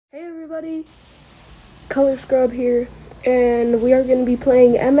Hey everybody, Color Scrub here, and we are going to be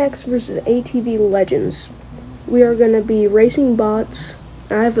playing MX versus ATV Legends. We are going to be racing bots.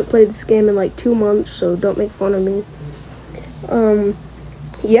 I haven't played this game in like 2 months, so don't make fun of me.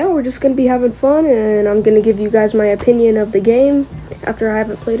 Yeah, we're just going to be having fun, and I'm going to give you guys my opinion of the game after I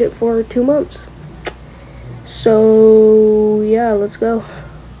haven't played it for 2 months. So, yeah, let's go.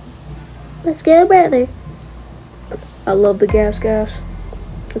 Let's go, brother. I love the gas.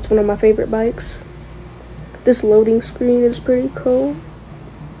 It's one of my favorite bikes. This loading screen is pretty cool.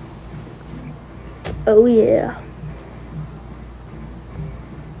 Oh yeah.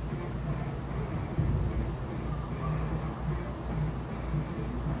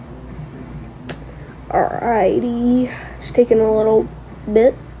 Alrighty. It's taking a little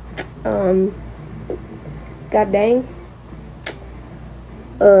bit. God dang.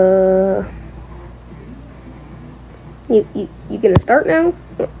 You gonna start now?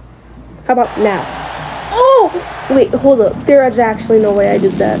 How about now? Oh! Wait, hold up. There is actually no way I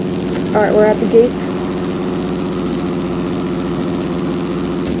did that. Alright, we're at the gates.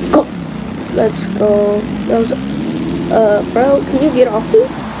 Go! Let's go. That was... bro, can you get off me?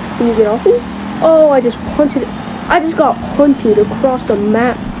 Can you get off me? Oh, I just punted... I just got punted across the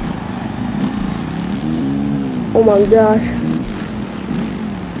map. Oh my gosh.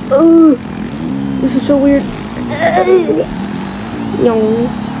 Ugh! This is so weird.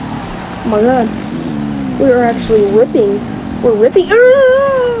 Oh my god. We are actually ripping. We're ripping.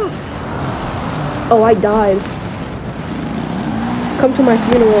 Oh, I died. Come to my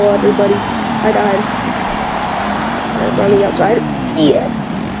funeral, everybody. I died. Alright, we're on the outside.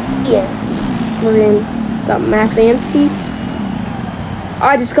 Yeah. We're in. Got Max and Steve.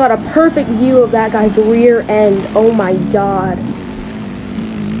 I just got a perfect view of that guy's rear end. Oh my god.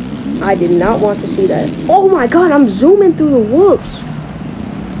 I did not want to see that. Oh my god, I'm zooming through the whoops.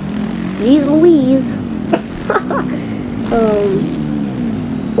 Jeez Louise.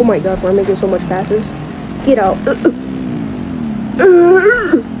 Oh my god, we're making so much passes. Get out.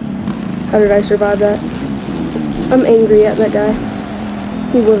 How did I survive that? I'm angry at that guy.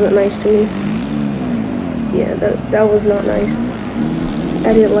 He wasn't nice to me. Yeah, that was not nice.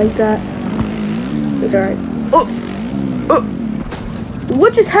 I didn't like that. It's alright. Oh!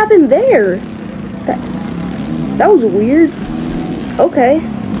 What just happened there? That was weird. Okay.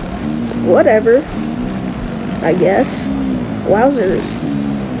 Whatever. I guess. Wowzers.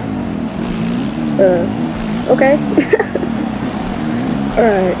 Okay.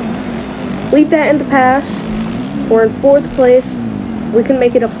 Alright. Leave that in the past. We're in 4th place. We can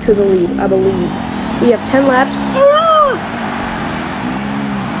make it up to the lead, I believe. We have 10 laps.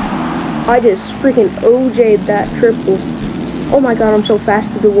 I just freaking OJ'd that triple. Oh my god, I'm so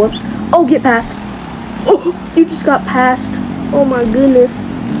fast to the whoops. Oh, get past. Oh, you just got past. Oh my goodness.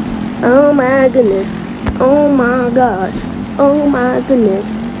 Oh my goodness. Oh my gosh. Oh my goodness.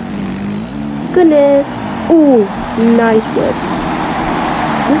 Goodness. Ooh, nice whip.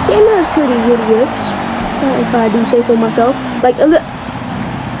 This game has pretty good whips, if I do say so myself. Like,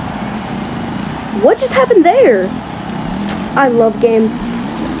 what just happened there? I love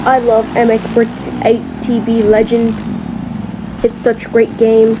MX ATV Legend. It's such a great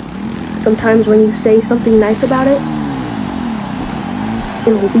game. Sometimes when you say something nice about it,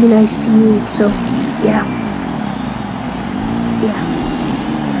 it will be nice to you. So, yeah.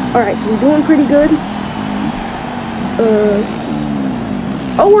 Alright, so we're doing pretty good.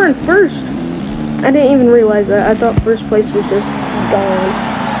 Oh, we're in 1st. I didn't even realize that. I thought 1st place was just gone.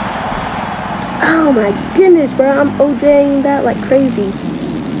 Oh my goodness, bro. I'm OJing that like crazy.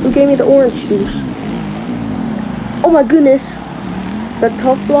 Who gave me the orange juice? Oh my goodness. The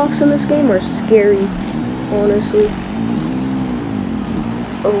tough blocks in this game are scary, honestly.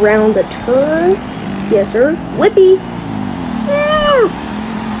 Around the turn. Yes, sir. Whippy.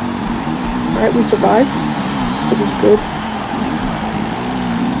 Alright, we survived, which is good.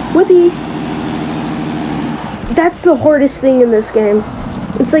 Whippy. That's the hardest thing in this game.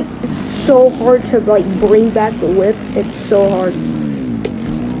 It's like, it's so hard to like bring back the whip. It's so hard.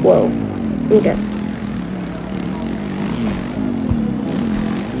 Whoa. Okay.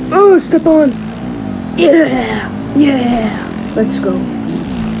 Oh, step on. Yeah. Let's go.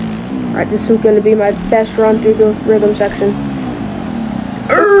 Alright, this is going to be my best run through the rhythm section.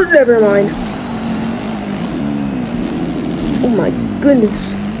 Never mind. Oh my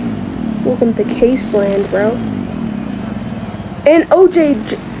goodness. Welcome to Caseland, bro. And OJ.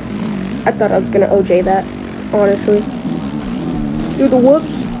 I thought I was going to OJ that, honestly. Through the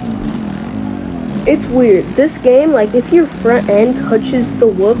whoops. It's weird. This game, like, if your front end touches the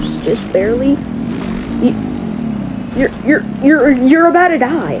whoops just barely, You're about to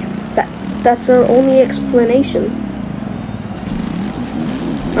die. That's our only explanation.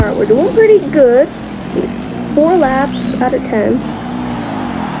 Alright, we're doing pretty good. 4 laps out of 10.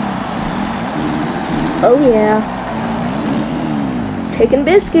 Oh yeah. Chicken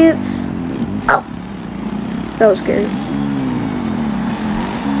biscuits. Oh. That was scary.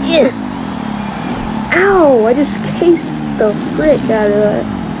 Yeah. Ow, I just cased the frick out of that.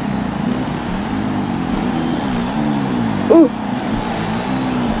 Ooh.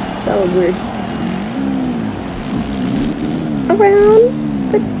 That was weird. Around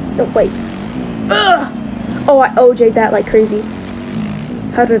the... No, wait. Ugh. Oh, I OJ'd that like crazy.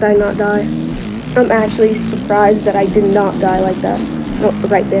 How did I not die? I'm actually surprised that I did not die like that. Oh,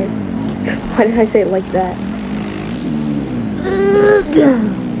 right there. Why did I say it like that?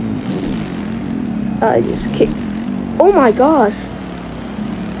 I just kicked. Oh my gosh.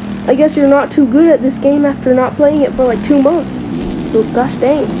 I guess you're not too good at this game after not playing it for like 2 months. So gosh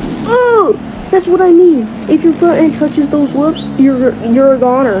dang. Ugh! That's what I mean. If your front end touches those whoops, you're a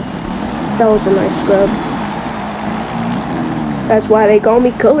goner. That was a nice scrub. That's why they call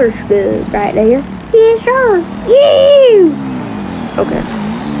me color scrub right there. Yes sir. Yeah. Okay.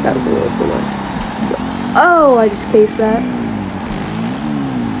 That was a little too much. Oh, I just cased that.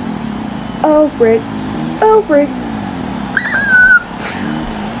 Oh frick. Oh frick.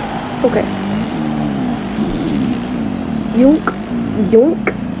 Okay. Yoink.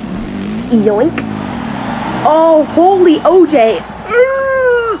 Yoink. Yoink. Oh, holy OJ.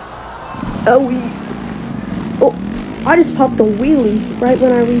 Oh, I just popped a wheelie right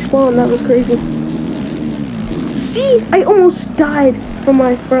when I respawned. That was crazy. See? I almost died from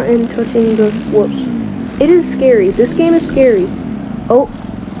my front end touching the whoops. It is scary. This game is scary. Oh.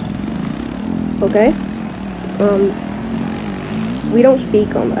 Okay. We don't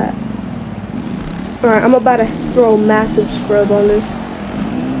speak on that. Alright, I'm about to throw a massive scrub on this.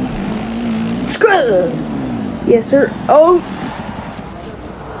 Scrub! Yes, sir. Oh!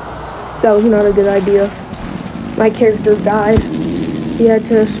 That was not a good idea. My character died. He had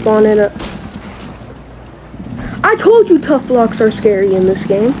to spawn in a... I told you tough blocks are scary in this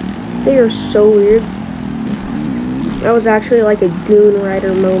game. They are so weird. That was actually like a Goon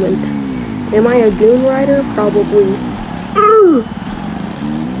Rider moment. Am I a Goon Rider? Probably. Ugh!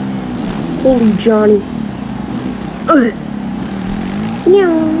 Holy Johnny. Ugh.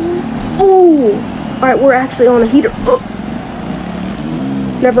 Oh! Alright, we're actually on a heater. Ugh.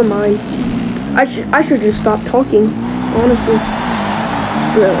 Never mind. I should just stop talking, honestly.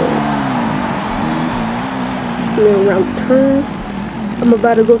 Middle round turn. I'm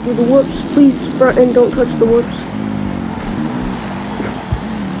about to go through the whoops. Please, front end, don't touch the whoops.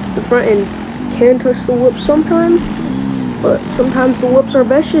 The front end can touch the whoops sometimes, but sometimes the whoops are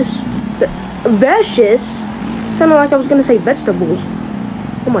vicious. Vicious? Sounded like I was gonna say vegetables.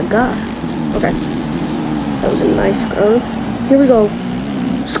 Oh my gosh. Okay. That was a nice scrub. Here we go.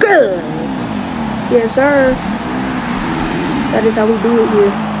 Scrub! Yes, sir. That is how we do it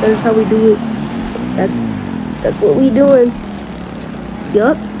here. That is how we do it. That's what we doing.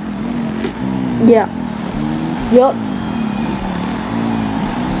 Yup. Yeah. Yup.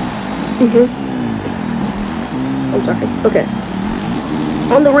 I'm sorry. Okay.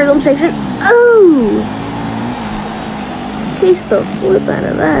 On the rhythm section. Oh! Case the flip out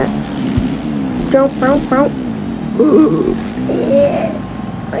of that. Jump, jump, jump. Ooh. Yeah.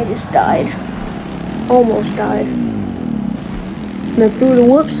 I just died. Almost died. And then through the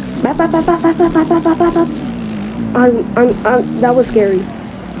whoops. Bap, bap, bap, bap, bap, bap, bap, bap, bap, bap. That was scary.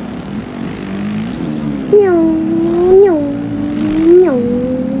 Meow, meow, meow,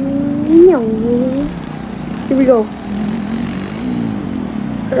 meow. Here we go.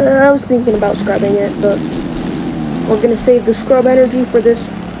 I was thinking about scrubbing it, but we're gonna save the scrub energy for this.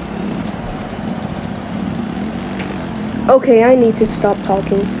 Okay, I need to stop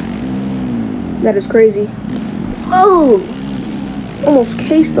talking. That is crazy. Oh! Almost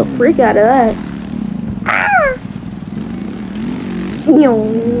cased the freak out of that. Ah!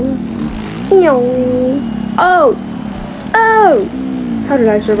 Oh! Oh! How did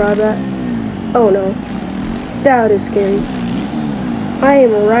I survive that? Oh no. That is scary. I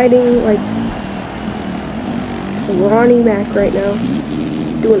am riding like Ronnie Mac right now.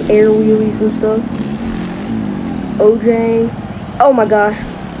 Doing air wheelies and stuff. OJ. Oh my gosh.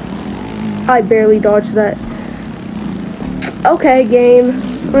 I barely dodged that. Okay, game.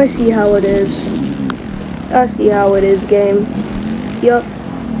 I see how it is. I see how it is, game. Yup.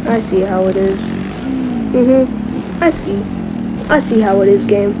 I see how it is. I see. I see how it is,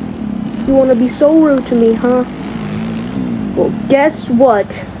 game. You wanna be so rude to me, huh? Well, guess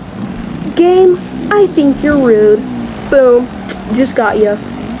what? Game, I think you're rude. Boom. Just got ya.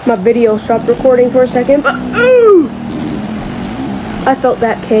 My video stopped recording for a second, but ooh! I felt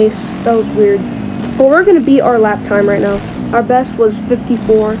that case. That was weird. Well, we're gonna beat our lap time right now. Our best was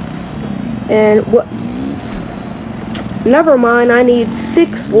 54. And what? Never mind, I need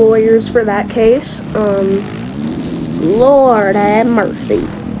 6 lawyers for that case. Lord have mercy.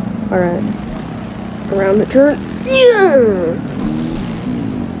 Alright. Around the turn. Yeah!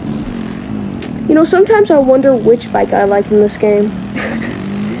 You know, sometimes I wonder which bike I like in this game.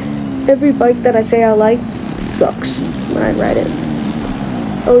 Every bike that I say I like sucks when I ride it.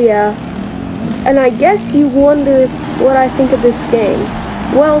 Oh yeah. And I guess you wonder what I think of this game.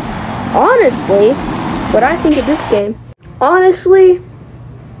 Well, honestly, what I think of this game, honestly,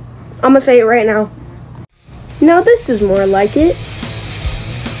 I'm gonna say it right now. Now this is more like it.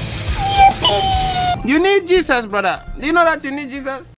 You need Jesus, brother. Do you know that you need Jesus?